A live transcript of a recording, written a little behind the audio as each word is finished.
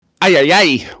Ay, ay,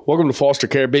 ay. Welcome to Foster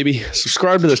Care, baby.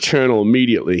 Subscribe to this channel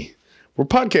immediately. We're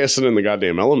podcasting in the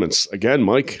goddamn elements. Again,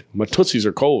 Mike, my tootsies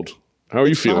are cold. How are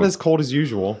you feeling? Not as cold as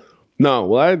usual. No,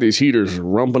 well, I had these heaters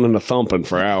rumping and thumping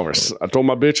for hours. I told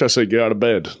my bitch, I said, get out of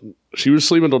bed. She was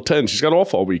sleeping until 10. She's got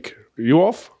off all week. Are you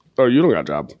off? Oh, you don't got a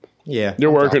job. Yeah.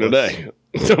 You're working today.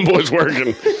 Them boys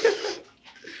working.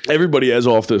 Everybody has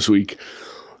off this week.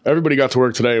 Everybody got to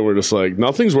work today, and we're just like,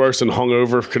 nothing's worse than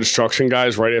hungover construction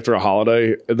guys right after a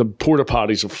holiday. The porta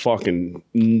potty's a fucking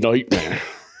nightmare.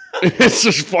 It's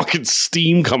just fucking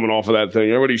steam coming off of that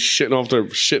thing. Everybody's shitting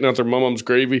out their mom's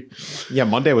gravy. Yeah,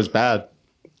 Monday was bad.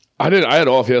 I had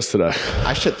off yesterday.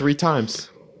 I shit 3 times.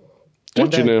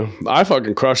 Did you know? I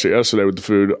fucking crushed it yesterday with the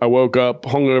food. I woke up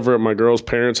hungover at my girl's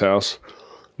parents' house.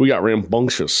 We got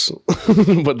rambunctious.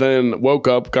 But then woke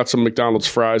up, got some McDonald's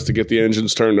fries to get the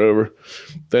engines turned over.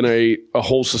 Then I ate a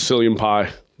whole Sicilian pie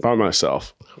by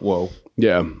myself. Whoa.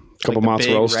 Yeah. A couple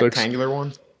mozzarella big sticks. Rectangular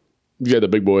one? Yeah, the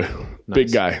big boy. Nice.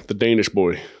 Big guy. The Danish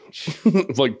boy.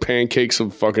 Like pancakes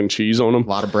of fucking cheese on them. A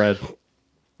lot of bread.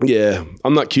 Yeah.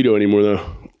 I'm not keto anymore,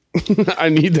 though. I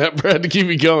need that bread to keep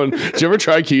me going. Did you ever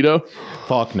try keto?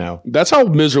 Fuck no. That's how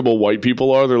miserable white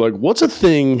people are. They're like, what's a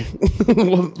thing?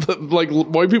 Like,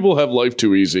 white people have life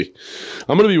too easy.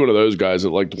 I'm going to be one of those guys that,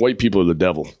 like, white people are the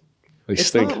devil. They It's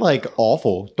stink. not like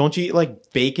awful. Don't you eat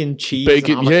like bacon, cheese,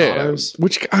 Bacon, and yeah. avocados?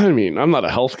 Which, I mean, I'm not a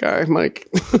health guy, Mike.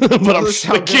 But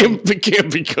it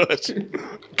can't be good.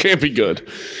 Can't be good.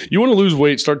 You want to lose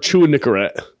weight, start chewing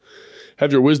Nicorette.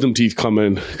 Have your wisdom teeth come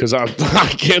in, because I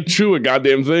can't chew a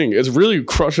goddamn thing. It's really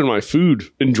crushing my food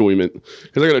enjoyment,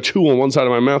 because I got to chew on one side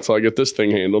of my mouth till I get this thing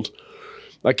handled.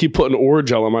 I keep putting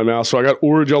Orajel on my mouth, so I got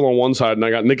Orajel on one side and I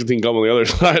got nicotine gum on the other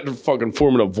side. Fucking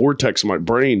forming a vortex in my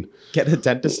brain. Get a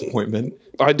dentist appointment.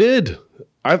 I did.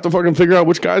 I have to fucking figure out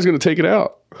which guy's going to take it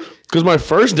out. Because my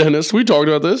first dentist, we talked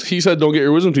about this. He said, don't get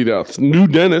your wisdom teeth out. New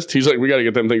dentist, he's like, we got to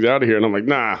get them things out of here. And I'm like,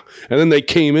 nah. And then they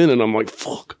came in and I'm like,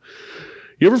 fuck.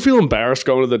 You ever feel embarrassed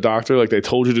going to the doctor, like they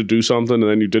told you to do something and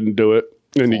then you didn't do it?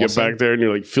 And you get back there and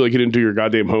you're like, feel like you didn't do your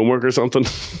goddamn homework or something?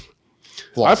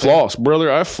 I floss,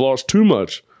 brother. I floss too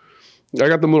much. I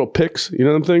got them little picks. You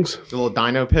know them things? The little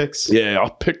dino picks. Yeah,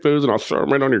 I'll pick those and I'll throw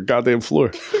them right on your goddamn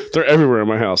floor. They're everywhere in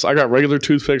my house. I got regular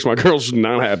toothpicks. My girl's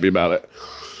not happy about it.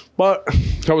 But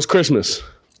that was Christmas.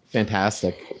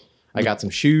 Fantastic. I got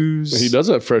some shoes. He does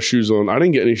have fresh shoes on. I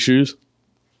didn't get any shoes.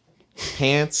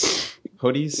 Pants,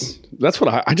 hoodies. That's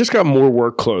what I just got more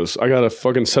work clothes. I got a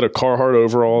fucking set of Carhartt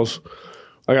overalls.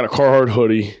 I got a Carhartt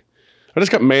hoodie. I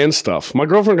just got man stuff. My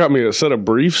girlfriend got me a set of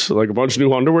briefs, like a bunch of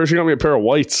new underwear. She got me a pair of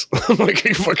whites. I'm like, are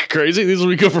you fucking crazy? These will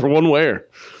be good for one wear.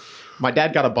 My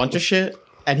dad got a bunch of shit,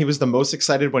 and he was the most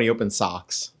excited when he opened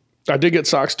socks. I did get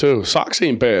socks too. Socks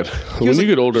ain't bad. When you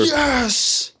get older,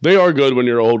 Yes! they are good when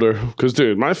you're older. Because,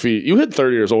 dude, my feet, you hit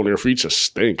 30 years old and your feet just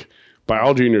stink.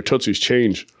 Biology in your tootsies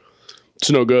change. It's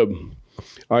no good.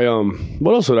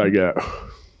 What else did I get?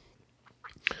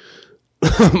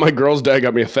 My girl's dad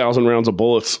got me 1,000 rounds of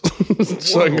bullets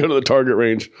so I can go to the target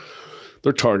range.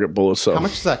 They're target bullets. So How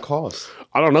much does that cost?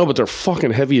 I don't know, but they're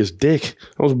fucking heavy as dick.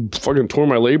 I was fucking tore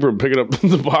my labor and picking up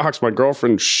the box. My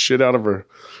girlfriend shit out of her.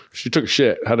 She took a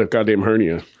shit, had a goddamn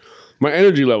hernia. My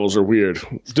energy levels are weird.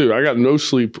 Dude, I got no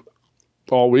sleep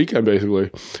all weekend, basically.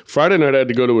 Friday night, I had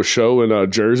to go to a show in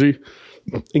Jersey.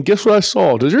 And guess what I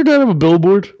saw? Does your dad have a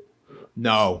billboard?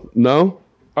 No. No?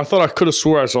 I thought I could have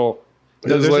swore I saw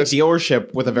There's a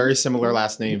dealership with a very similar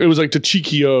last name. It was like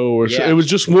Tachikio or Yeah. It was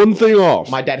just one thing off.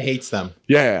 My dad hates them.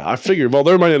 Yeah, I figured. Well,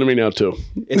 they're my enemy now, too.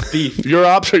 It's beef. Your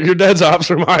dad's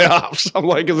ops are my ops. I'm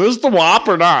like, is this the WAP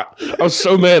or not? I was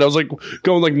so mad. I was like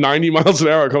going like 90 miles an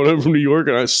hour coming home from New York,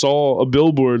 and I saw a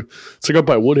billboard. It's like up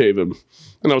by Woodhaven.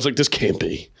 And I was like, this can't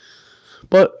be.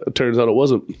 But it turns out it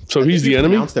wasn't. So he's the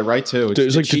enemy? Pronounced it right, too.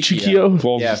 It's like Tachikio?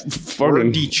 Well, yeah.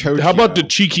 fucking. Dichokio. How about the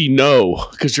cheeky no?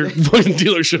 Because your fucking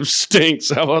dealership stinks.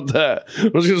 How about that? I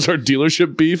was going to start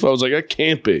dealership beef. I was like, that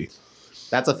can't be.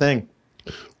 That's a thing.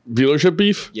 Dealership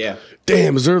beef? Yeah.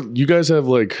 Damn, you guys have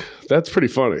like, that's pretty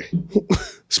funny.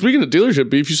 Speaking of dealership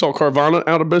beef, you saw Carvana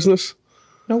out of business?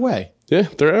 No way. Yeah,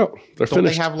 they're out. They're Don't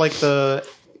finished. they have like the...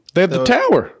 They have the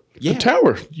tower. Yeah. The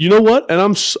tower. You know what? And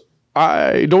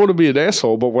I don't want to be an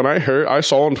asshole, but when I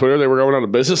saw on Twitter they were going out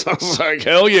of business, I was like,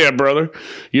 hell yeah, brother.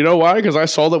 You know why? Because I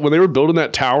saw that when they were building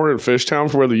that tower in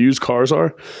Fishtown for where the used cars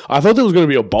are, I thought there was going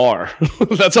to be a bar.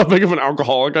 That's how big of an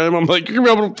alcoholic I am. I'm like, you're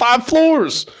going to be able to 5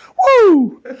 floors.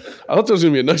 Woo! I thought there was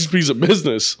going to be a nice piece of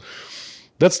business.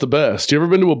 That's the best. You ever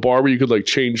been to a bar where you could like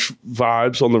change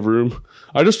vibes on the room?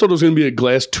 I just thought it was going to be a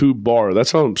glass tube bar.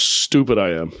 That's how stupid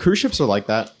I am. Cruise ships are like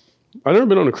that. I've never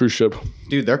been on a cruise ship.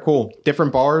 Dude, they're cool.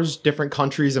 Different bars, different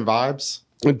countries and vibes.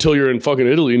 until you're in fucking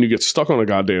Italy and you get stuck on a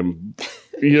goddamn.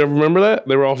 You ever remember that?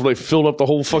 They filled up the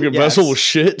whole fucking vessel with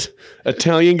shit.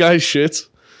 Italian guy shits.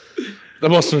 That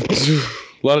must have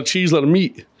a lot of cheese, a lot of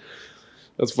meat.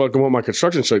 That's fucking what my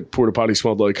construction site porta potty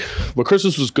smelled like. But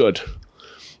Christmas was good.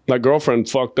 My girlfriend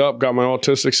fucked up, got my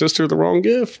autistic sister the wrong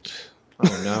gift.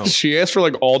 Oh no. She asked for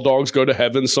like All Dogs Go to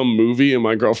Heaven, some movie, and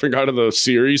my girlfriend got to the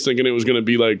series thinking it was going to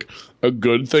be like a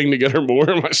good thing to get her more.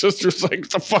 And my sister's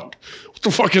like, what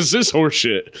the fuck is this horse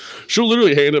shit? She'll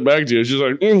literally hand it back to you. She's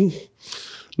like,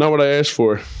 not what I asked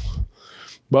for.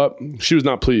 But she was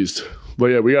not pleased. But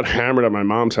yeah, we got hammered at my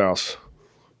mom's house.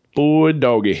 Boy,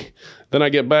 doggy. Then I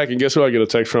get back, and guess who I get a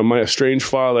text from? My estranged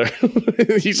father.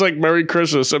 He's like, Merry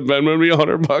Christmas, and Venmo me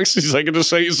 $100. He's like, I just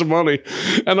sent you some money.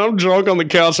 And I'm drunk on the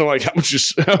couch. I'm like, how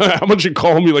much you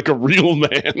call me like a real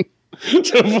man?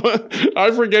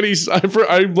 I forget I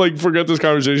forget this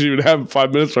conversation even have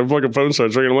 5 minutes. My fucking phone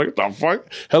starts ringing. I'm like, what the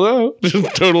fuck? Hello?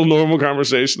 Just total normal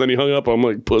conversation. Then he hung up. I'm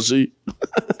like, pussy.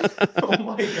 Oh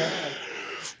my God.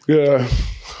 Yeah.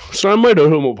 So I might owe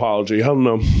him an apology. I don't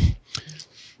know.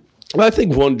 I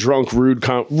think one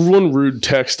rude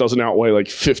text doesn't outweigh like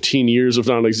 15 years of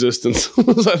non-existence. So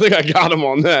I think I got him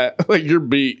on that. Like, you're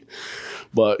beat.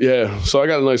 But yeah, so I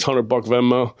got a nice $100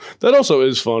 Venmo. That also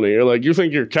is funny. You're like, you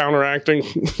think you're counteracting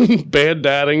bad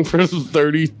dadding for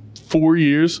 34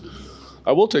 years?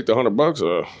 I will take the $100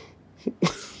 though.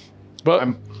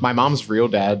 But my mom's real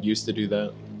dad used to do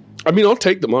that. I mean, I'll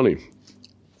take the money.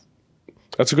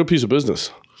 That's a good piece of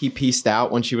business. He pieced out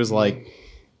when she was like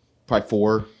probably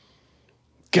 4.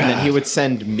 God. And then he would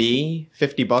send me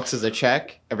 $50 as a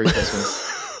check every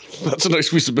Christmas. That's a nice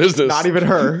piece of business. Not even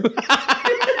her.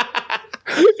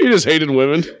 He just hated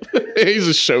women. He's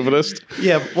a chauvinist.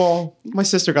 Yeah, well, my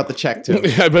sister got the check too.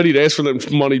 I bet he'd ask for them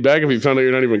money back if he found out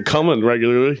you're not even coming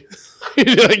regularly.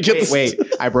 Wait,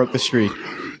 I broke the streak.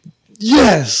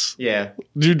 Yes. Yeah.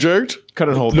 You jerked?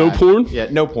 Couldn't hold No back. porn? Yeah,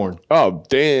 no porn. Oh,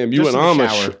 damn. You Just went in the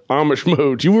Amish. shower. Amish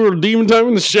mode. You were demon time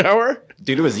in the shower?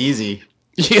 Dude, it was easy.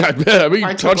 Yeah, I bet. I mean, you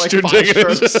I took, touched like, your 5 dick.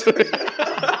 strokes.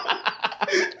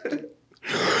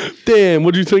 Damn,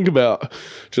 what'd you think about?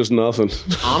 Just nothing.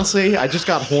 Honestly, I just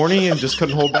got horny and just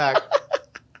couldn't hold back.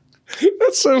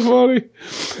 That's so funny.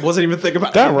 Wasn't even thinking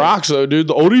about That anything. rocks, though, dude.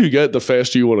 The older you get, the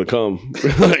faster you want to come.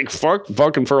 Like,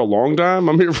 fucking for a long time.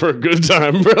 I'm here for a good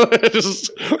time, bro. Just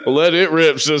let it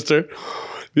rip, sister.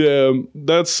 Yeah,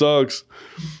 that sucks.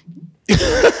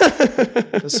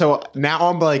 So now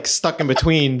I'm like stuck in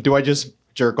between. Do I just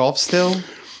jerk off still?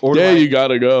 Or do Yeah, I- you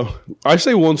gotta go. I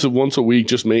say once a week,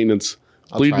 just maintenance.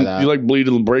 try that. You like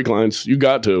bleeding the brake lines. You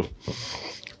got to.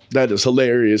 That is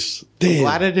hilarious. Damn.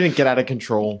 Glad I didn't get out of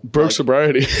control. Broke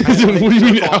sobriety. I What do you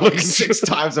mean, jerked off like Alex? 6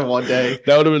 times in one day.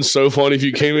 That would have been so funny if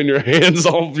you came in your hands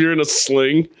all you're in a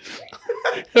sling.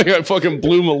 I fucking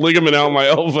blew my ligament out my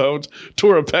elbow,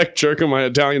 tore a pec jerking my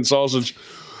Italian sausage.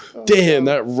 Damn,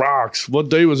 that rocks. What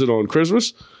day was it on?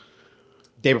 Christmas?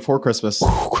 Day before Christmas.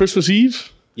 Christmas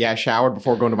Eve? Yeah, I showered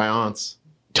before going to my aunt's.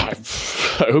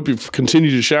 I hope you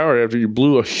continued to shower after you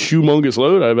blew a humongous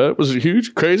load, I bet. Was it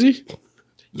huge? Crazy?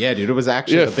 Yeah, dude, it was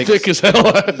actually Yeah, the biggest. thick as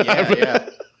hell. Yeah.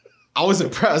 I was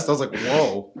impressed. I was like,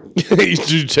 whoa. Did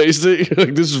you taste it? You're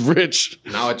like, this is rich.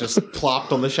 Now it just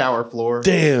plopped on the shower floor.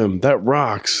 Damn, that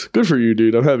rocks. Good for you,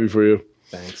 dude. I'm happy for you.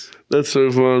 Thanks. That's so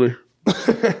funny.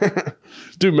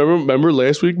 Dude, remember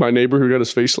last week my neighbor who got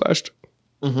his face slashed?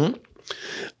 Mm-hmm.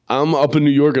 I'm up in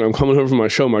New York and I'm coming home from my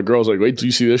show. My girl's like, wait, do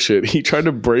you see this shit? He tried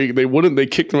to break. They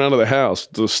kicked him out of the house,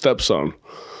 the stepson.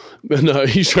 And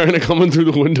he's trying to come in through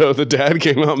the window. The dad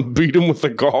came out and beat him with a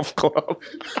golf club.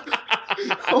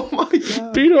 Oh my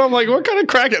God. Beat him. I'm like, what kind of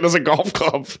crackhead is a golf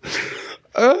club?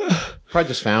 Probably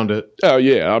just found it. Oh,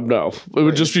 yeah, I know. It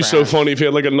would just be so trash. funny if he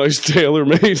had like a nice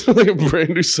tailor-made, like a brand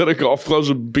new set of golf clubs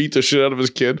and beat the shit out of his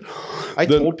kid. I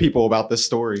told people about this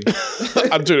story.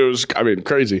 Dude, it was,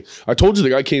 crazy. I told you the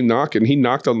guy came knocking. He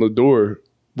knocked on the door.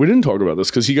 We didn't talk about this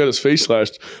because he got his face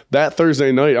slashed. That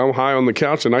Thursday night, I'm high on the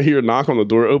couch and I hear a knock on the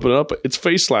door, open up. It's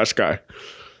face slash guy.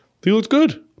 He looks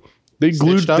good. They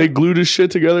glued his shit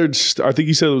together. I think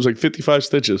he said it was like 55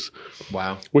 stitches,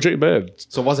 Wow. which ain't bad.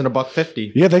 So it wasn't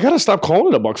 $1.50. Yeah, they got to stop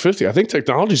calling it $1.50. I think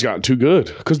technology's gotten too good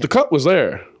because the cut was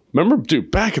there. Remember, dude,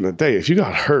 back in the day, if you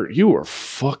got hurt, you were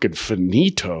fucking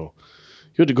finito.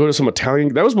 You had to go to some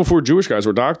Italian. That was before Jewish guys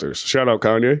were doctors. Shout out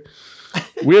Kanye.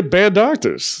 We had bad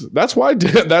doctors. That's why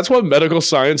medical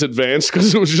science advanced,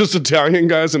 because it was just Italian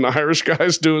guys and Irish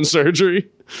guys doing surgery.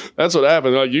 That's what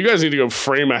happened. Like, you guys need to go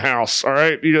frame a house. All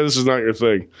right, you guys, this is not your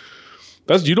thing.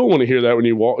 You don't want to hear that when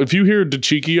you walk. If you hear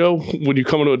DiCiccio when you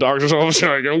come into a doctor's office,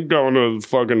 you're like, I'm going to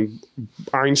fucking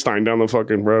Einstein down the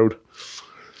fucking road.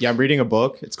 Yeah, I'm reading a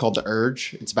book. It's called The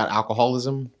Urge. It's about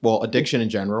alcoholism. Well, addiction in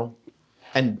general.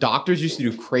 And doctors used to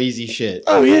do crazy shit.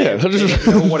 Oh, yeah. They didn't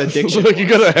know what addiction Like, you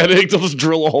was. got a headache, they'll just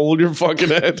drill a hole in your fucking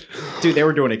head. Dude, they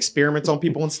were doing experiments on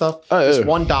people and stuff. Oh, This yeah.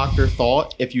 one doctor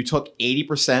thought if you took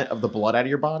 80% of the blood out of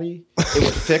your body, it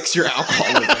would fix your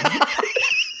alcoholism.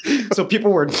 So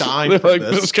people were dying They're from like,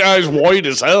 this guy's white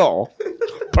as hell.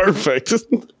 Perfect.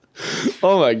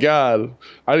 Oh, my God.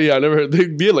 I never heard.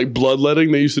 They had, like,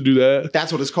 bloodletting. They used to do that.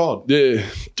 That's what it's called. Yeah.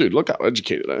 Dude, look how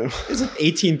educated I am. It was like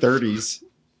 1830s.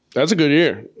 That's a good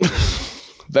year.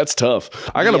 That's tough.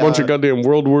 I got a bunch of goddamn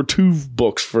World War II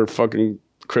books for fucking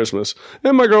Christmas.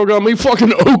 And my girl got me fucking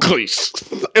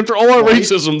Oakleys. After all our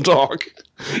racism talk,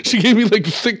 she gave me like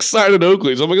thick-sided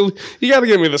Oakleys. I'm like, you gotta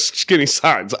give me the skinny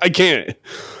sides. I can't.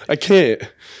 I could,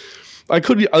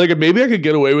 like, maybe I could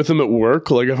get away with them at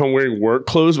work, like if I'm wearing work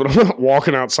clothes, but I'm not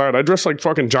walking outside. I dress like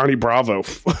fucking Johnny Bravo.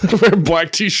 Wearing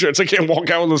black t-shirts. I can't walk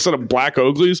out with a set of black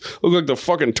Oakleys. Look like the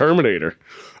fucking Terminator.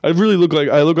 I look like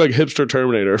hipster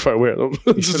Terminator if I wear them.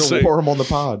 You should have wore them on the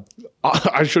pod.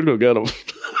 I should go get them.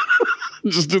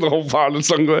 Just do the whole pod in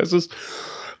sunglasses.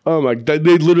 Oh my! They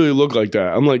literally look like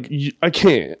that. I'm like, I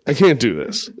can't do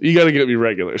this. You got to get me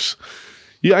regulars.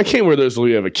 Yeah, I can't wear those till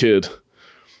you have a kid.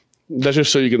 That's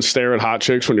just so you can stare at hot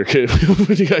chicks when you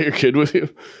got your kid with you.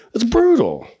 That's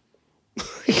brutal.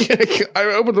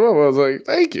 I opened them up. I was like,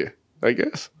 thank you. I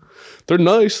guess they're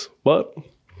nice, but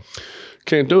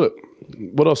can't do it.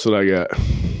 What else did I get?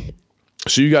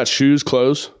 So you got shoes,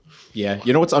 clothes. Yeah.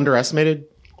 You know what's underestimated?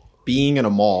 Being in a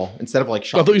mall instead of like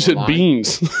shopping I thought you said online.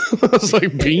 beans. I was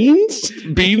like, beans?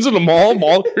 Beans in a mall?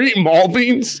 You're eating mall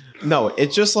beans? No,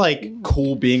 it's just like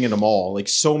cool being in a mall. Like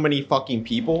so many fucking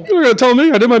people. You're going to tell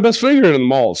me I did my best finger in the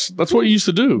malls. That's what you used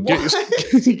to do.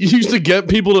 You used to get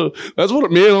people to... That's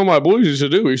what me and all my boys used to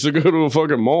do. We used to go to a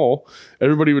fucking mall.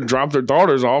 Everybody would drop their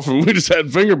daughters off and we just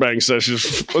had finger bang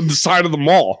sessions on the side of the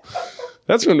mall.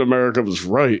 That's when America was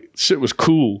right. Shit was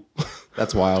cool.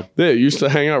 That's wild. They used to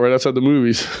hang out right outside the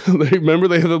movies. Remember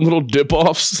they had the little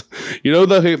dip-offs? You know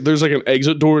that there's like an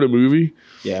exit door in a movie?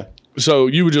 Yeah. So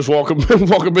you would just walk a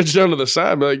bitch down to the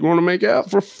side, be like, you want to make out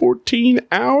for 14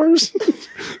 hours?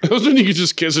 That was when you could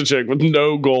just kiss a chick with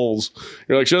no goals.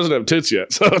 You're like, she doesn't have tits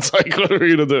yet. So it's like, what are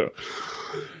you going to do?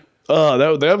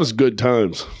 That was good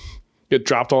times. Get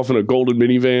dropped off in a golden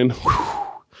minivan. Whew.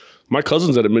 My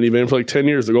cousin's had a minivan for like 10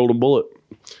 years, the Golden Bullet.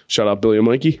 Shout out Billy and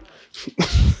Mikey.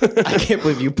 I can't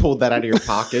believe you pulled that out of your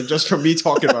pocket just from me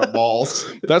talking about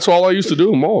malls. That's all I used to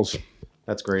do in malls.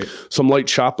 That's great. Some light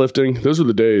shoplifting. Those were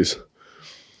the days.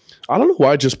 I don't know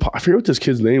why I forget what this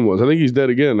kid's name was. I think he's dead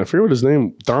again. I forget what his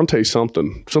name, Dante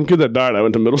something. Some kid that died I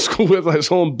went to middle school with. I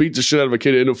saw him beat the shit out of a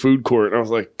kid in a food court. And I was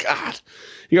like, God,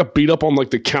 he got beat up on like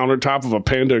the countertop of a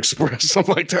Panda Express.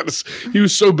 Something like that. He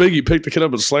was so big, he picked the kid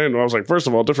up and slammed him. I was like, first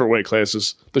of all, different weight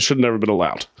classes. This should have never been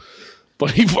allowed.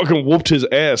 But he fucking whooped his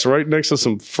ass right next to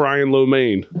some frying lo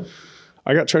mein.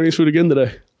 I got Chinese food again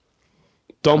today.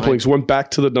 Dumplings. Went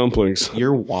back to the dumplings.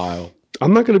 You're wild.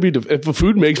 I'm not going to be... if the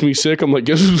food makes me sick, I'm like,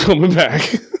 guess who's coming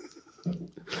back?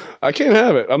 I can't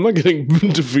have it. I'm not getting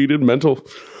defeated.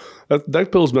 That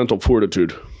builds mental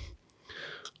fortitude.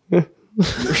 You're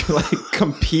like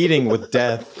competing with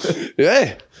death.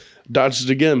 Yeah. Dodged it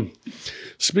again.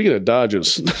 Speaking of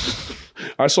Dodges,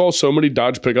 I saw so many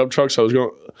Dodge pickup trucks. I was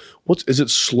going, is it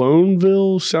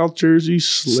Sloanville, South Jersey?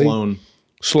 Sloan.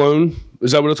 Sloan?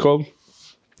 Is that what it's called?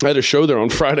 I had a show there on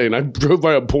Friday, and I drove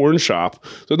by a porn shop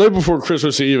the night before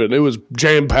Christmas Eve, and it was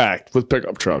jam-packed with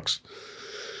pickup trucks.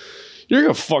 You're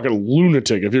a fucking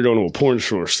lunatic if you're going to a porn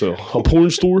store still. A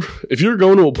porn store? If you're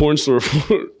going to a porn store,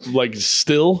 like,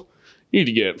 still, you need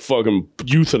to get fucking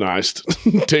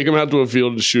euthanized. Take them out to a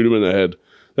field and shoot them in the head.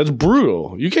 That's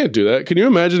brutal. You can't do that. Can you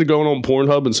imagine going on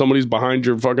Pornhub and somebody's behind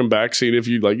your fucking back seat if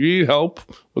you need help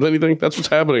with anything? That's what's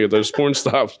happening at those porn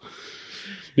stops.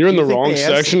 You're in the wrong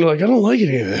section. You're like, I don't like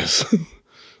any of this.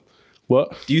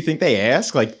 What? Do you think they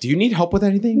ask? Like, do you need help with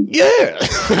anything? Yeah,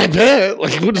 I bet.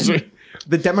 Like, what is it?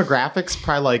 The demographics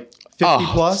probably like 50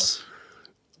 plus.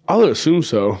 I would assume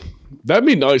so. That'd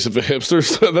be nice if the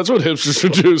hipsters. That's what hipsters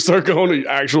should do. Start going to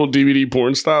actual DVD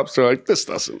porn stops. They're like, this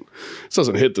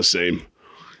doesn't hit the same.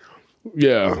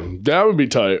 Yeah, that would be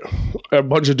tight. A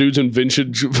bunch of dudes in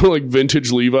vintage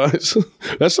Levi's.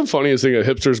 That's the funniest thing that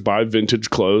hipsters buy vintage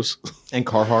clothes. And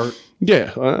Carhartt.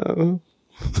 Yeah.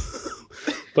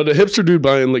 But a hipster dude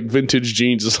buying like vintage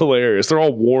jeans is hilarious. They're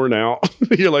all worn out.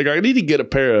 You're like, I need to get a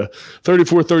pair of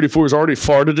 3434s already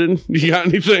farted in. You got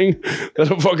anything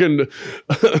that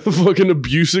a fucking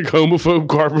abusive homophobe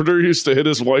carpenter used to hit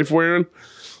his wife wearing?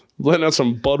 letting out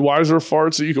some Budweiser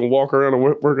farts that you can walk around and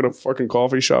work at a fucking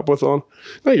coffee shop with on.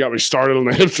 Now you got me started on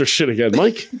the hipster shit again,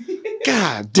 Mike.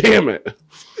 God damn it.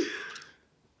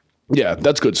 Yeah,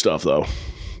 that's good stuff, though.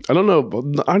 I don't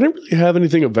know. I didn't really have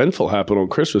anything eventful happen on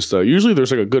Christmas, though. Usually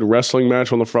there's like a good wrestling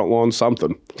match on the front lawn,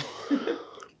 something.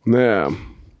 Yeah.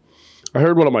 I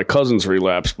heard one of my cousins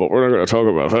relapsed, but we're not going to talk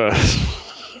about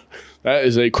that. That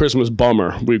is a Christmas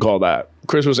bummer, we call that.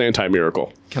 Christmas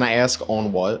anti-miracle. Can I ask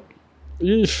on what?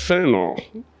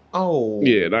 Fentanyl. Oh.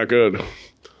 Yeah, not good.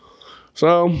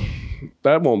 So,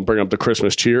 that won't bring up the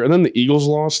Christmas cheer. And then the Eagles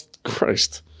lost.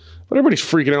 Christ. But everybody's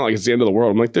freaking out like it's the end of the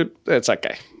world. I'm like, dude, it's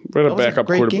okay. We're going to back up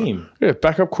quarterback. Game. Yeah,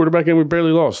 backup quarterback and we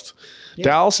barely lost. Yeah.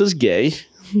 Dallas is gay.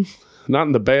 Not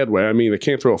in the bad way. I mean, they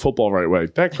can't throw a football right way.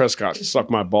 Dak Prescott sucked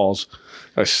my balls.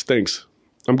 That stinks.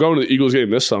 I'm going to the Eagles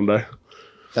game this Sunday.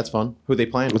 That's fun. Who are they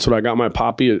playing? That's what I got my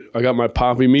poppy.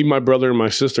 Me, my brother, and my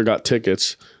sister got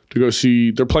tickets to go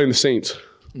see. They're playing the Saints.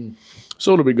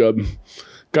 So it'll be good.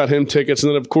 Got him tickets. And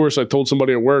then, of course, I told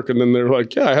somebody at work. And then they're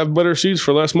like, yeah, I have better seats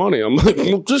for less money. I'm like,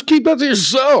 well, just keep that to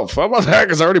yourself. How about that?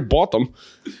 Because I already bought them.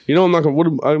 You know, I'm not going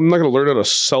to learn how to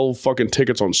sell fucking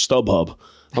tickets on StubHub.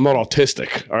 I'm not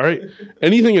autistic, all right?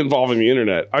 Anything involving the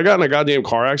internet. I got in a goddamn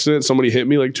car accident. Somebody hit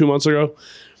me like 2 months ago.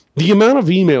 The amount of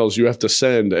emails you have to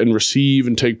send and receive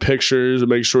and take pictures and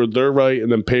make sure they're right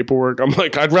and then paperwork. I'm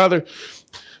like,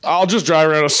 I'll just drive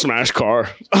around a smash car.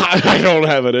 I don't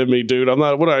have it in me, dude. I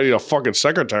need a fucking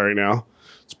secretary now.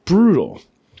 It's brutal.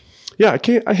 Yeah,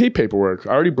 I hate paperwork.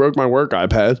 I already broke my work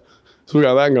iPad. So we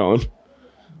got that going.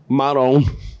 My own.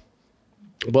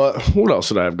 But what else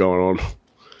did I have going on?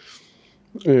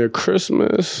 Yeah,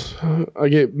 Christmas.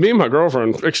 Me and my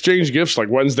girlfriend exchanged gifts like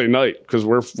Wednesday night because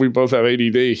we both have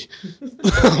ADD.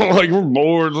 Like we're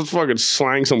bored. Let's fucking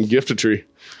slang some giftry.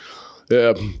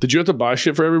 Yeah. Did you have to buy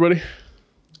shit for everybody?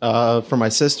 For my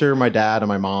sister, my dad, and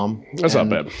my mom. That's not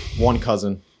bad. One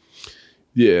cousin.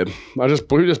 Yeah, we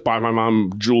just buy my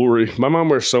mom jewelry. My mom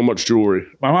wears so much jewelry.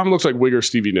 My mom looks like Wigger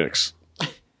Stevie Nicks.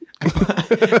 I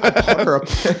bought her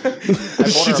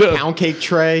a pound cake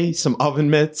tray, some oven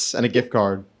mitts, and a gift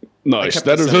card. Nice.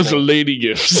 Those are lady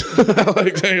gifts.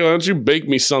 Like, hey, why don't you bake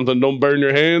me something? Don't burn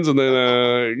your hands, and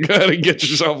then gotta get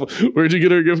yourself. Where'd you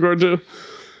get her a gift card to?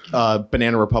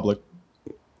 Banana Republic.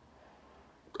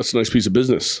 That's a nice piece of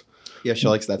business. Yeah, she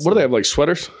likes that. What do they have? Like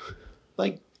sweaters?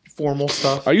 Like formal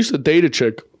stuff. I used to date a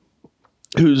chick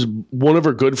who's one of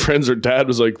her good friends. Her dad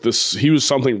was like this. He was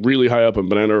something really high up in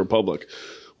Banana Republic.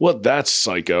 What? That's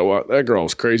psycho. That girl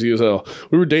was crazy as hell.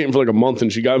 We were dating for like a month,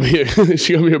 and she got me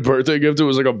a birthday gift. It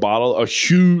was like a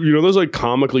huge, those like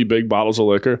comically big bottles of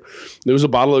liquor. There was a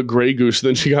bottle of Grey Goose.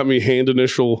 Then she got me hand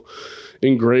initial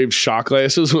engraved shot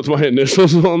glasses with my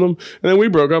initials on them. And then we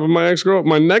broke up, and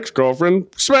my next girlfriend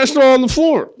smashed them all on the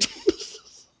floor.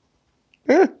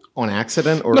 Yeah. On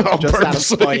accident or no, just out of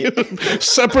spite?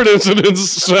 Separate incidents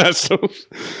smashed them.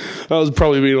 I was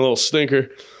probably being a little stinker.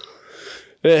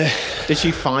 Did she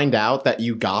find out that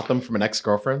you got them from an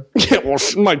ex-girlfriend? Yeah, well,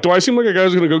 Mike, do I seem like a guy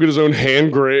who's going to go get his own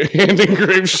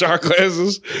hand-engraved shot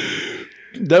glasses?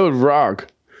 That would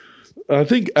rock. I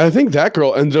think that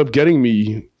girl ended up getting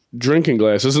me drinking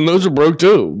glasses, and those are broke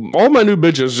too. All my new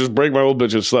bitches just break my old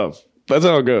bitches' stuff. That's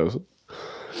how it goes.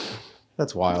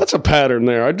 That's wild. That's a pattern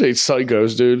there. I date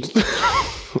psychos, dude.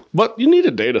 But you need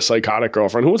to date a psychotic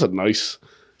girlfriend who wasn't nice.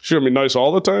 She's going to be nice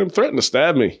all the time. Threaten to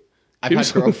stab me. I've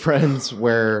had girlfriends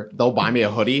where they'll buy me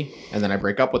a hoodie and then I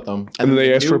break up with them. And then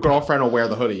they ask for girlfriend will wear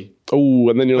the hoodie. Oh,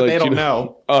 and then you're like, they don't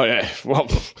know. Oh, yeah. Well,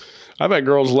 I've had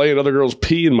girls laying other girls'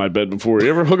 pee in my bed before. You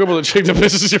ever hook up with a chick that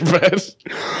pisses your bed?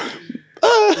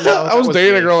 No, I was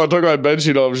dating a girl that took my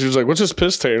bedsheet off. She was like, what's this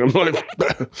piss stain? I'm like,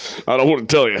 I don't want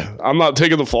to tell you. I'm not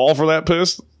taking the fall for that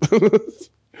piss.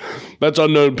 That's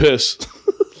unknown piss.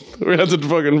 We had to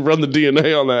fucking run the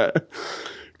DNA on that.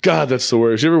 God, that's the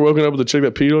worst. You ever woken up with a chick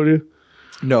that peed on you?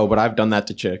 No, but I've done that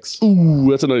to chicks. Ooh,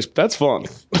 that's fun.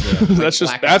 Yeah,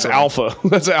 that's alpha.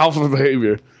 That's alpha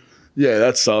behavior. Yeah,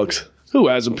 that sucks. Who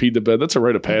hasn't peed the bed? That's a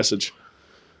rite of passage.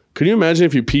 Can you imagine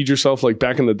if you peed yourself like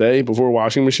back in the day before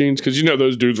washing machines? Because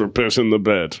those dudes were pissing the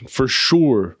bed for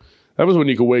sure. That was when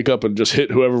you could wake up and just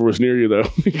hit whoever was near you, though.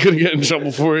 You couldn't get in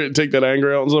trouble for it and take that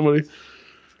anger out on somebody.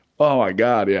 Oh my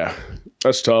God, yeah,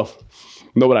 that's tough.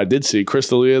 No, what I did see,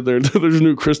 Crystalia, there's a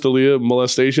new Crystalia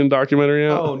molestation documentary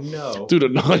out. Oh, no. Dude,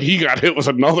 he got hit with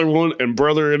another one, and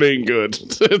brother, it ain't good.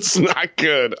 It's not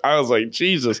good. I was like,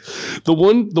 Jesus. The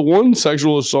one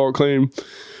sexual assault claim,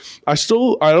 I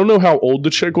don't know how old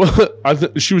the chick was.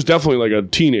 She was definitely like a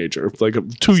teenager, like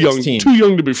too 16.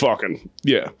 young to be fucking.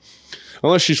 Yeah.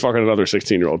 Unless she's fucking another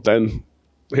 16-year-old, then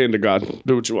hand to God,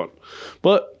 do what you want.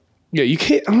 But Yeah, you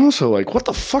can't. I'm also like, what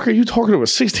the fuck are you talking to a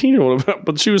 16-year-old about?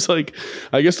 But she was like,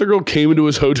 I guess the girl came into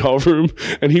his hotel room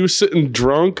and he was sitting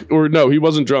drunk. Or no, he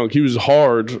wasn't drunk. He was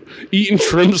hard, eating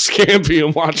trim scampi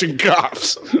and watching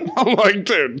Cops. I'm like,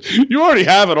 dude, you already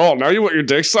have it all. Now you want your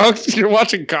dick sucked? You're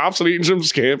watching Cops and eating trim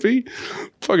scampi?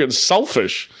 Fucking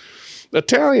selfish.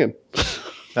 Italian.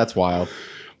 That's wild.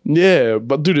 Yeah,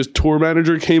 but dude, his tour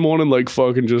manager came on and like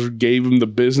fucking just gave him the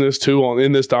business too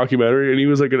in this documentary, and he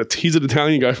was like, he's an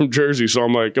Italian guy from Jersey, so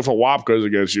I'm like, if a WAP goes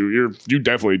against you, you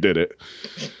definitely did it.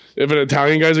 If an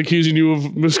Italian guy's accusing you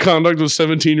of misconduct with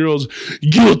 17-year-olds,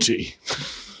 guilty.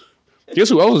 Guess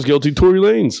who else is guilty? Tory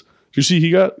Lanez. Did you see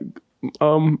he got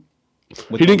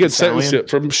he didn't get sentenced yet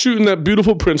from shooting that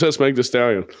beautiful Princess Meg Thee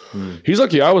Stallion. He's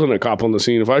lucky I wasn't a cop on the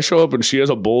scene. If I show up and she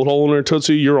has a bullet hole in her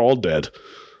tootsie, you're all dead.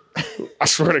 I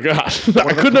swear to God,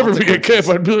 I could never be a cop.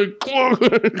 I'd be like,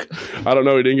 I don't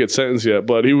know. He didn't get sentenced yet,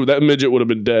 but that midget would have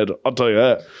been dead. I'll tell you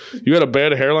that. You got a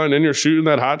bad hairline and you're shooting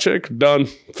that hot chick? Done.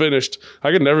 Finished.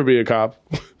 I could never be a cop.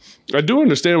 I do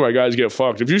understand why guys get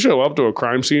fucked. If you show up to a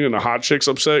crime scene and a hot chick's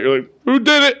upset, you're like, who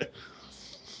did it?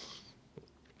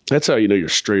 That's how you know you're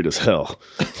straight as hell.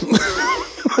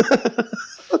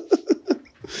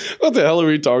 What the hell are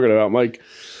we talking about, Mike?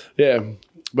 Yeah.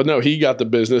 But no, he got the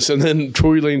business. And then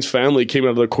Tory Lanez's family came out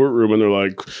of the courtroom and they're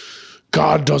like,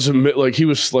 God doesn't, like, he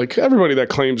was like, everybody that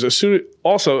claims as soon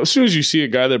as you see a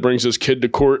guy that brings his kid to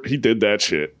court, he did that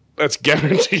shit. That's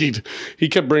guaranteed. He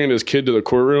kept bringing his kid to the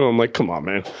courtroom. I'm like, come on,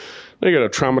 man. Now you got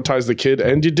to traumatize the kid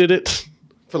and you did it.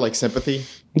 For like sympathy?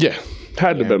 Yeah.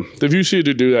 Had to been. If you see a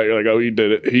dude do that, you're like, oh, he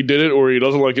did it. He did it or he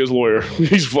doesn't like his lawyer.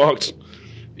 He's fucked.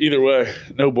 Either way,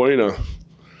 no bueno.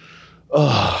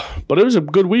 But it was a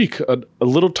good week. A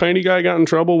little tiny guy got in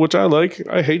trouble, which I like.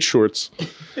 I hate shorts.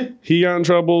 He got in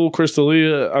trouble. Chris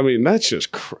D'Elia. I mean, that's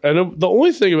just... And the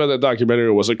only thing about that documentary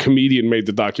was a comedian made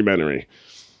the documentary.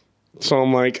 So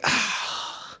I'm like,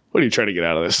 what are you trying to get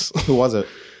out of this? Who was it?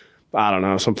 I don't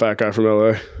know. Some fat guy from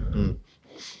LA.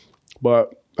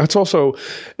 But that's also...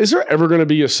 Is there ever going to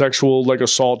be a sexual like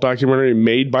assault documentary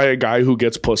made by a guy who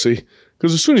gets pussy?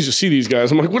 Because as soon as you see these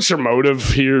guys, I'm like, what's your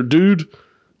motive here, dude?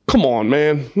 Come on,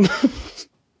 man.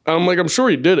 I'm like, I'm sure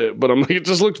he did it, but I'm like, it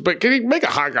just looks bad. Can he make a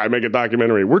hot guy make a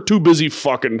documentary? We're too busy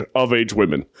fucking of-age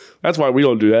women. That's why we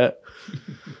don't do that.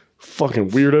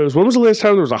 Fucking weirdos. When was the last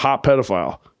time there was a hot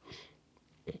pedophile?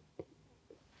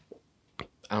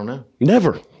 I don't know.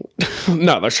 Never.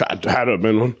 No, there had to have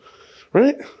been one.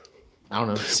 Right? I don't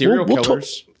know. Serial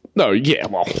killers? No, yeah,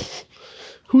 well.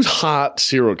 Who's hot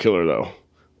serial killer, though?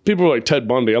 People are like Ted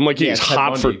Bundy. I'm like, he's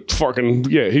hot Bundy. For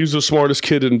fucking... Yeah, he's the smartest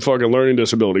kid in fucking learning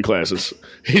disability classes.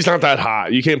 He's not that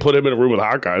hot. You can't put him in a room with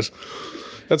hot guys.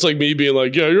 That's like me being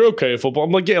like, yeah, you're okay at football.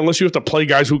 I'm like, yeah, unless you have to play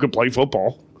guys who can play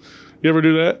football. You ever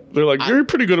do that? They're like, you're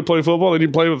pretty good at playing football. Then you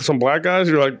play with some black guys.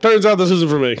 You're like, turns out this isn't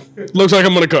for me. Looks like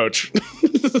I'm going to coach.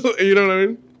 You know what I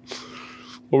mean?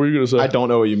 What were you going to say? I don't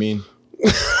know what you mean.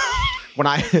 When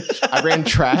I ran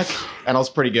track and I was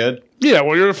pretty good. Yeah,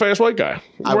 well, you're a fast white guy.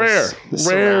 Rare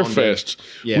fast.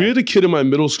 Yeah. We had a kid in my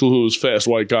middle school who was fast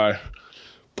white guy,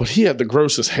 but he had the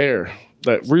grossest hair.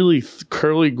 That really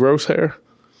curly, gross hair.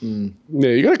 Yeah,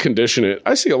 you got to condition it.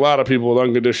 I see a lot of people with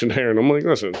unconditioned hair, and I'm like,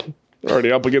 listen, you're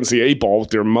already up against the 8-ball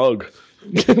with your mug.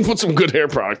 Put some good hair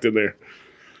product in there.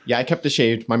 Yeah, I kept it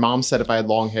shaved. My mom said if I had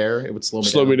long hair, it would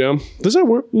slow me down. Does that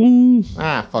work?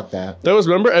 Fuck that. That was,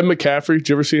 remember Ed McCaffrey? Did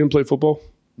you ever see him play football?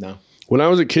 No. When I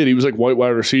was a kid, he was like white wide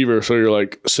receiver, so you're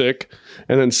like sick.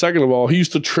 And then second of all, he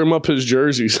used to trim up his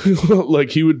jerseys.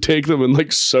 Like he would take them and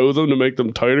like sew them to make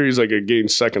them tighter. He's like, I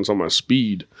gained seconds on my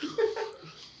speed.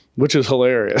 Which is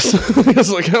hilarious.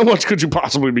 It's like, how much could you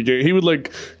possibly be gaining? He would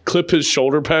like clip his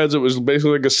shoulder pads. It was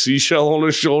basically like a seashell on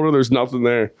his shoulder. There's nothing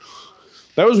there.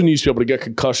 That was when you used to be able to get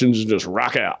concussions and just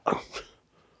rock out.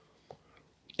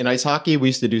 In ice hockey, we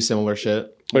used to do similar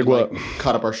shit. Like what?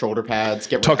 Cut up our shoulder pads,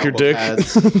 get tuck your dick,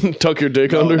 tuck your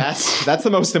dick under. That's the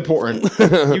most important.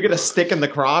 You get a stick in the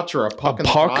crotch or a puck in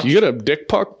the crotch. You get a dick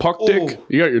puck, dick.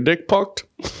 You got your dick pucked.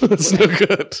 That's no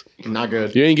good. Not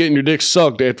good. You ain't getting your dick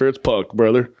sucked after it's pucked,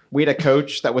 brother. We had a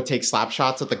coach that would take slap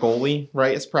shots at the goalie,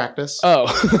 right, as practice. Oh,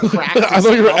 I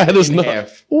thought you were at his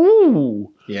nut.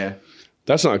 Ooh, yeah.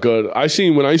 That's not good. I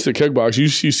seen when I used to kickbox, you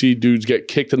see dudes get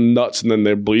kicked in the nuts and then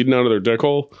they're bleeding out of their dick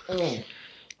hole.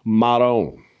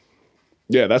 Motto.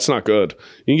 Yeah, that's not good.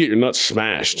 You can get your nuts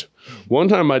smashed. One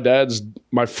time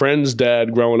my friend's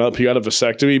dad growing up, he got a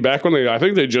vasectomy back when I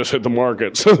think they just hit the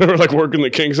market. So they were like working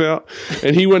the kinks out.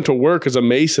 And he went to work as a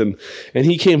mason and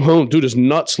he came home. Dude, his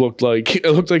nuts looked like he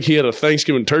had a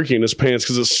Thanksgiving turkey in his pants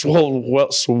because it swelled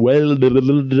up.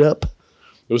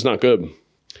 It was not good.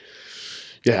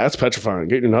 Yeah, that's petrifying.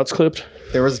 Get your nuts clipped.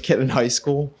 There was a kid in high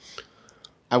school.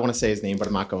 I want to say his name, but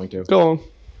I'm not going to. Go on.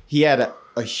 He had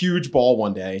a huge ball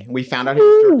one day. We found out he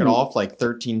was jerking off like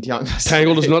 13 times.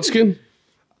 Tangled his nutskin?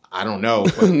 I don't know.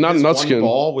 Not his nutskin. One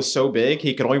ball was so big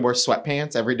he could only wear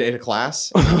sweatpants every day to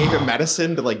class. He gave him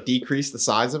medicine to like decrease the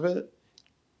size of it.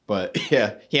 But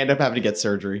yeah, he ended up having to get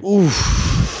surgery.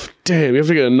 Oof. Damn, you have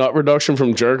to get a nut reduction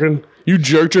from jerking? You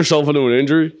jerked yourself into an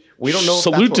injury? We don't know if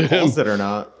Salute that's what to him. caused it or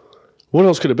not. What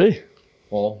else could it be?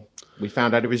 Well, we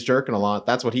found out he was jerking a lot.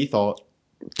 That's what he thought.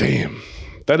 Damn.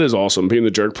 That is awesome, being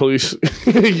the jerk police.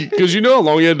 Because you know how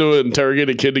long you had to interrogate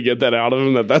a kid to get that out of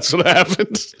him, that's what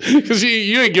happened? Because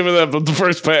you ain't giving that the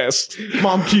first pass.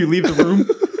 Mom, can you leave the room?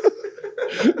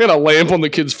 Got a lamp on the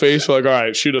kid's face. We're like, all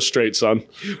right, shoot us straight, son.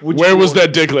 Would Where you was order-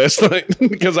 that dick last night?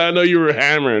 Because I know you were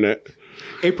hammering it.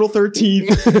 April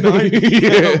 13th, 9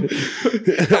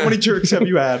 p.m. How many jerks have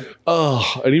you had?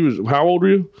 Oh, and he was, how old were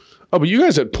you? Oh, but you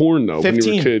guys had porn, though, when you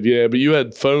were a 15. kid. Yeah, but you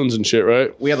had phones and shit,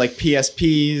 right? We had like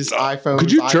PSPs, iPhones.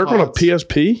 Could you jerk on a iPods.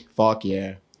 PSP? Fuck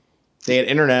yeah. They had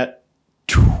internet.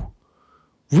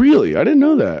 Really? I didn't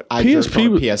know that. I jerked on a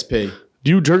was, PSP.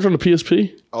 do you jerk on the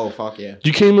PSP? Oh, fuck yeah.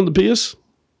 You came on the PS?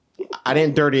 I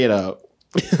didn't dirty it up.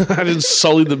 I didn't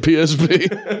sully the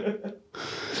PSP.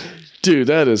 Dude,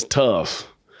 that is tough.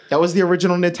 That was the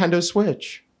original Nintendo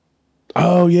Switch.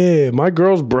 Oh, yeah. My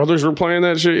girl's brothers were playing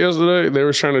that shit yesterday. They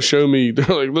were trying to show me, they're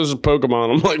like, this is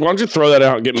Pokemon. I'm like, why don't you throw that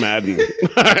out and get Madden?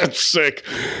 That's sick.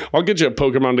 I'll get you a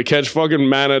Pokemon to catch fucking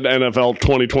Madden NFL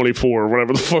 2024 or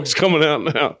whatever the fuck's coming out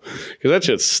now. Because that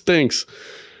shit stinks.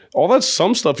 All that's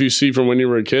some stuff you see from when you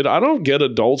were a kid. I don't get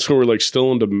adults who are like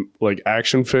still into like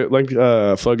action fit, like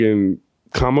fucking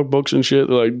comic books and shit.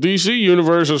 They're like, DC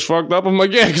Universe is fucked up. I'm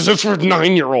like, yeah, because that's for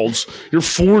 9-year-olds. You're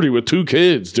 40 with 2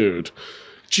 kids, dude.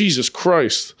 Jesus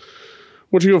Christ.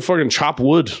 What, you gonna fucking chop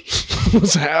wood?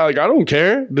 What's that? Like, I don't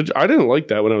care. I didn't like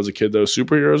that when I was a kid, though.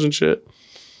 Superheroes and shit.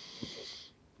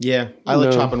 Yeah, I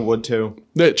like No. chopping wood too.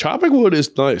 That chopping wood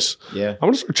is nice. Yeah. I'm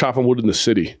gonna start chopping wood in the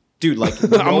city. Dude, like, I'm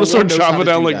gonna start chopping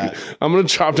down like that. I'm gonna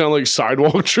chop down like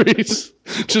sidewalk trees.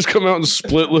 Just come out and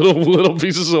split little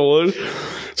pieces of wood.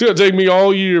 It's gonna take me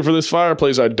all year for this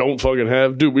fireplace I don't fucking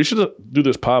have. Dude, we should do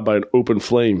this pod by an open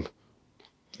flame.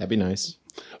 That'd be nice.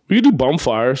 We could do bum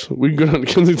fires. We can go down to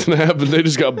Kensington Ave and they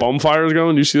just got bum fires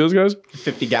going. Do you see those guys?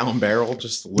 50-gallon barrel,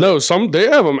 just lit. No, they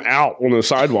have them out on the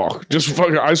sidewalk. Just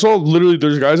fucking. I saw literally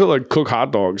there's guys that like cook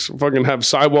hot dogs. Fucking have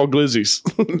sidewalk glizzies.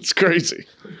 It's crazy.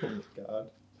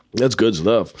 That's good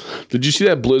stuff. Did you see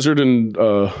that blizzard in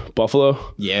Buffalo?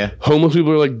 Yeah, Homeless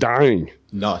people are like dying.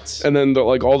 nuts. And then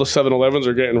like all the 7-Elevens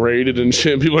are getting raided and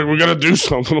shit. And people are like, we gotta do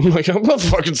something. I'm like, I'm not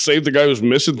fucking save the guy who's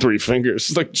missing 3 fingers.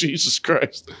 It's like, Jesus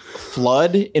Christ.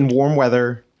 Flood in warm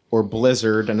weather or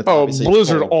blizzard, and it's Oh, obviously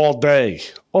blizzard cold. all day.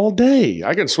 All day.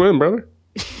 I can swim, brother.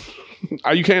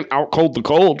 You can't out cold the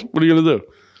cold. What are you gonna do?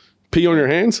 Pee on your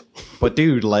hands? But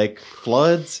dude, like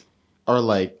floods are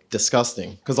like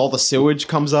disgusting because all the sewage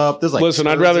comes up. There's like Listen,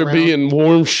 I'd turds rather around. be in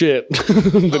warm shit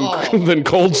than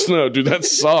cold snow, dude. That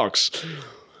sucks.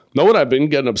 Know what I've been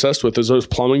getting obsessed with is those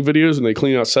plumbing videos and they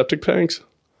clean out septic tanks.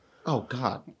 Oh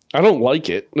god, I don't like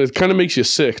it. It kind of makes you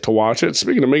sick to watch it.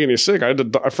 Speaking of making you sick, I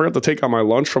forgot to take out my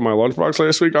lunch from my lunchbox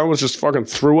last week. I almost just fucking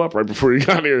threw up right before you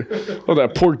got here. Oh,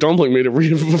 that pork dumpling made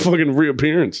a fucking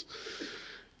reappearance.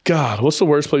 God, what's the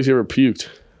worst place you ever puked?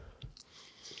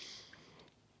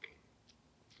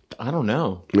 I don't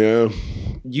know. Yeah.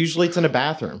 Usually it's in a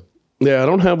bathroom. Yeah, I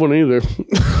don't have one either.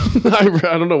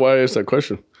 I don't know why I asked that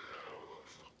question.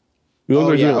 You look Oh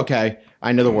like yeah, you- okay.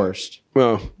 I know the worst.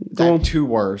 Oh, I go on. have 2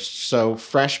 worst. So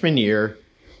freshman year,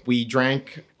 we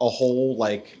drank a whole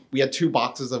we had 2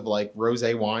 boxes of like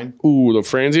rosé wine. Ooh, the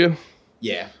Franzia?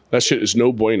 Yeah, That shit is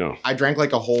no bueno. I drank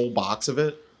like a whole box of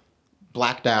it.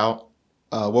 Blacked out.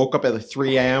 Woke up at like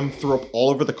 3 a.m. Threw up all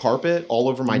over the carpet, all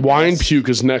over my Wine desk, puke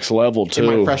is next level, in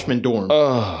too. my freshman dorm.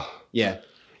 Ugh. Yeah.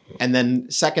 And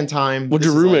then second time, What'd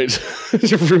this your is,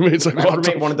 roommates? Your roommates like, my what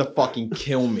roommate the wanted to fucking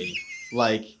kill me.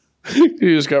 Like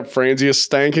You just got Franzia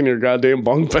stank in your goddamn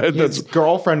bunk bed. his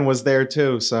girlfriend was there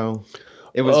too, so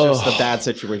it was just a bad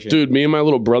situation. Dude, me and my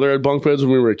little brother had bunk beds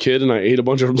when we were a kid, and I ate a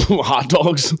bunch of hot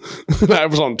dogs. I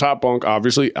was on top bunk,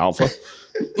 obviously, alpha.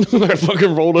 I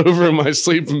fucking rolled over in my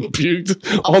sleep and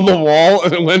puked on the wall,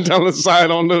 and it went down the side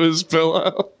onto his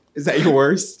pillow. Is that your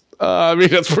worst? I mean,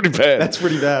 that's pretty bad. That's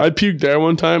pretty bad. I puked there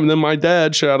one time, and then my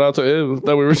dad, shout out to him,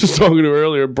 that we were just talking to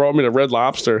earlier, brought me to Red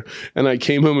Lobster, and I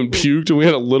came home and puked, and we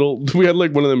had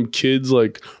like one of them kids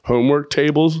like homework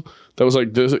tables that was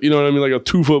like this, you know what I mean, like a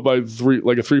 2 foot by 3,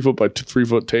 like a 3 foot by 3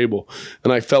 foot table,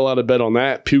 and I fell out of bed on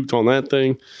that, puked on that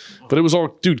thing, but it was all,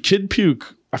 dude, kid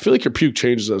puke I feel like your puke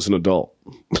changes as an adult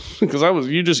because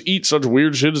you just eat such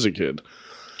weird shit as a kid.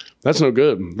 That's no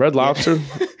good. Red Lobster.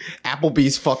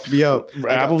 Applebee's fucked me up. I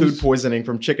got food poisoning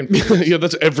from chicken fingers. Yeah,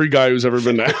 that's every guy who's ever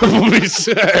been to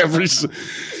Applebee's.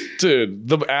 Dude,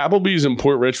 the Applebee's in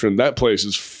Port Richmond, that place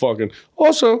is fucking...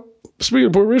 Also, speaking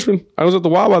of Port Richmond, I was at the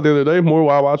Wawa the other day. More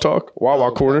Wawa talk.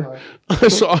 Wawa corner. I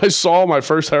saw my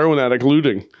first heroin addict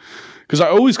looting. Because I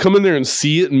always come in there and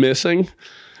see it missing.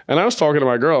 And I was talking to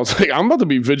my girl. I was like, I'm about to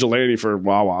be vigilante for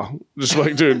Wawa. Just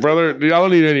like, dude, brother, I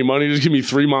don't need any money. Just give me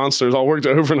 3 monsters. I'll work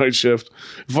the overnight shift.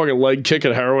 Fucking leg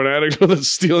kicking heroin addict with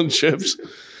stealing chips.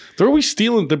 They're always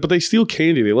stealing, but they steal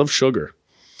candy. They love sugar.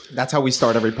 That's how we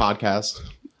start every podcast.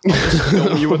 I'll just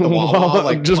film you with the Wawa,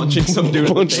 like just punching some dude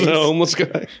in the face. The homeless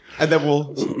guy. And then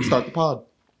we'll start the pod.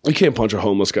 You can't punch a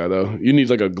homeless guy, though. You need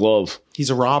like a glove.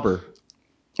 He's a robber.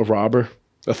 A robber?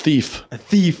 A thief. A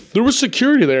thief. There was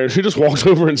security there. She just walked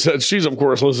over and said, she's, of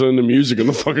course, listening to music in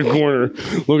the fucking corner,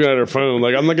 looking at her phone.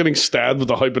 Like, I'm not getting stabbed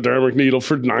with a hypodermic needle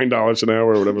for $9 an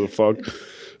hour or whatever the fuck.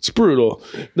 It's brutal.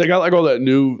 They got like all that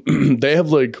new, they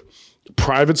have like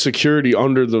private security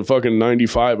under the fucking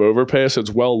 95 overpass.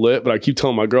 It's well lit, but I keep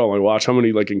telling my girl, like, watch how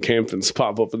many like encampments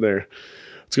pop up in there.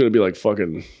 It's going to be like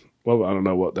fucking, well, I don't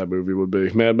know what that movie would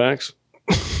be. Mad Max?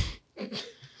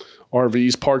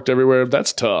 RVs parked everywhere.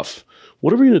 That's tough.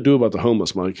 What are we going to do about the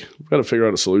homeless, Mike? We've got to figure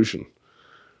out a solution.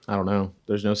 I don't know.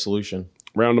 There's no solution.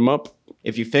 Round them up?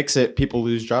 If you fix it, people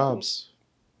lose jobs.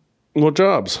 What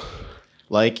jobs?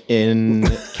 Like in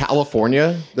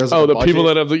California, there's like the people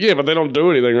that have but they don't do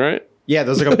anything, right? Yeah,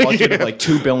 there's like a budget of like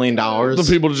 $2 billion. The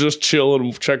people to just chill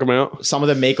and check them out. Some of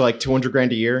them make like $200,000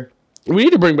 a year. We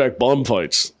need to bring back bum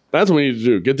fights. That's what we need to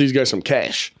do. Get these guys some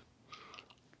cash.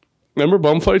 Remember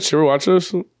bum fights? You ever watch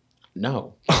those?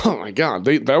 No. Oh my god,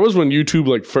 that was when YouTube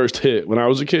like first hit. When I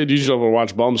was a kid, you used to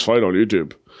watch bums fight on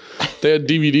YouTube. They had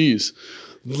DVDs.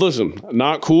 Listen,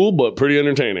 not cool, but pretty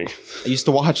entertaining. I used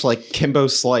to watch like Kimbo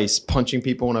Slice punching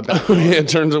people in a back. Yeah,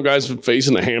 turn some guy's face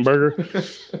into a hamburger.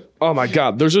 Oh my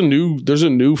god, there's a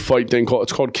new fight thing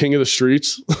called King of the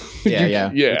Streets.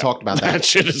 Yeah. We talked about that. That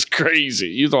shit is crazy.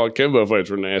 You thought Kimbo fights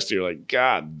were nasty. You're like,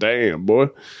 god damn, boy.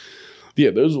 Yeah,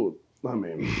 those were. I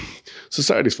mean,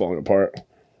 society's falling apart.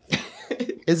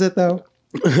 Is it though?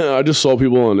 I just saw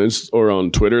people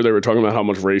on Twitter. They were talking about how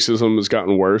much racism has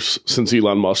gotten worse since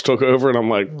Elon Musk took over, and I'm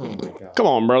like, come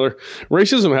on, brother.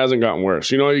 Racism hasn't gotten worse.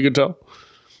 You know how you can tell?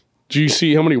 Do you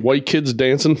see how many white kids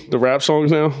dancing the rap songs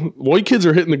now? White kids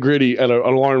are hitting the gritty at an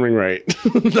alarming rate.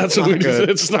 That's what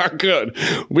it's not good.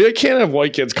 We can't have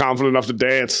white kids confident enough to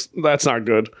dance. That's not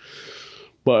good.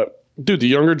 But dude, the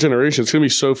younger generation, it's going to be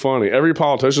so funny. Every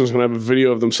politician is going to have a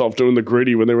video of themselves doing the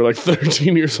gritty when they were like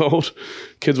 13 years old.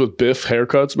 Kids with Biff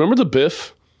haircuts. Remember the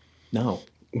Biff? No.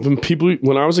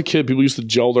 When I was a kid, people used to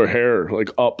gel their hair like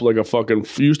up like a fucking...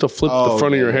 You used to flip the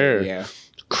front of your hair. Yeah.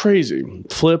 Crazy.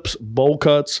 Flips, bowl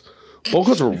cuts. Bowl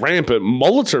cuts are rampant.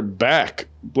 Mullets are back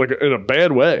like in a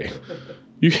bad way.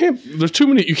 There's too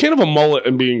many... You can't have a mullet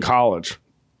and be in college.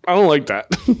 I don't like that.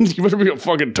 You better be a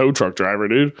fucking tow truck driver,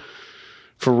 dude.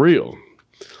 For real.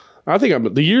 I think I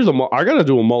got to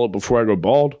do a mullet before I go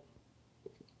bald.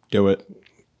 Do it.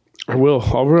 I will.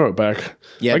 I'll run it back.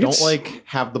 Yeah, don't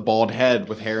have the bald head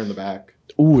with hair in the back.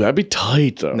 Ooh, that'd be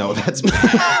tight though. No, that's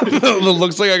bad. It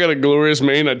looks like I got a glorious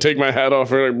mane. I take my hat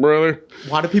off and I'm like, brother.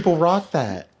 Why do people rock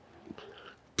that?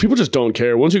 People just don't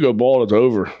care. Once you go bald, it's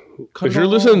over. If you're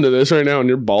listening to this right now and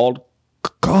you're bald,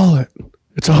 call it.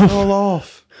 It's all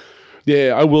off.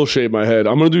 Yeah, I will shave my head.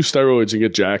 I'm going to do steroids and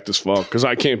get jacked as fuck because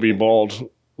I can't be bald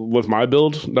with my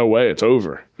build. No way. It's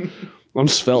over. I'm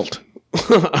svelte.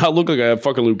 I look like I have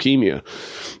fucking leukemia.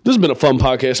 This has been a fun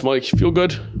podcast, Mike. You feel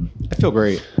good? I feel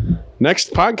great.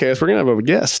 Next podcast, we're going to have a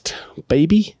guest,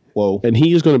 baby. Whoa. And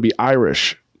he is going to be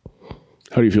Irish.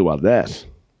 How do you feel about that?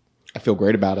 I feel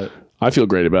great about it. I feel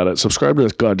great about it. Subscribe to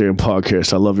this goddamn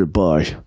podcast. I love you. Bye.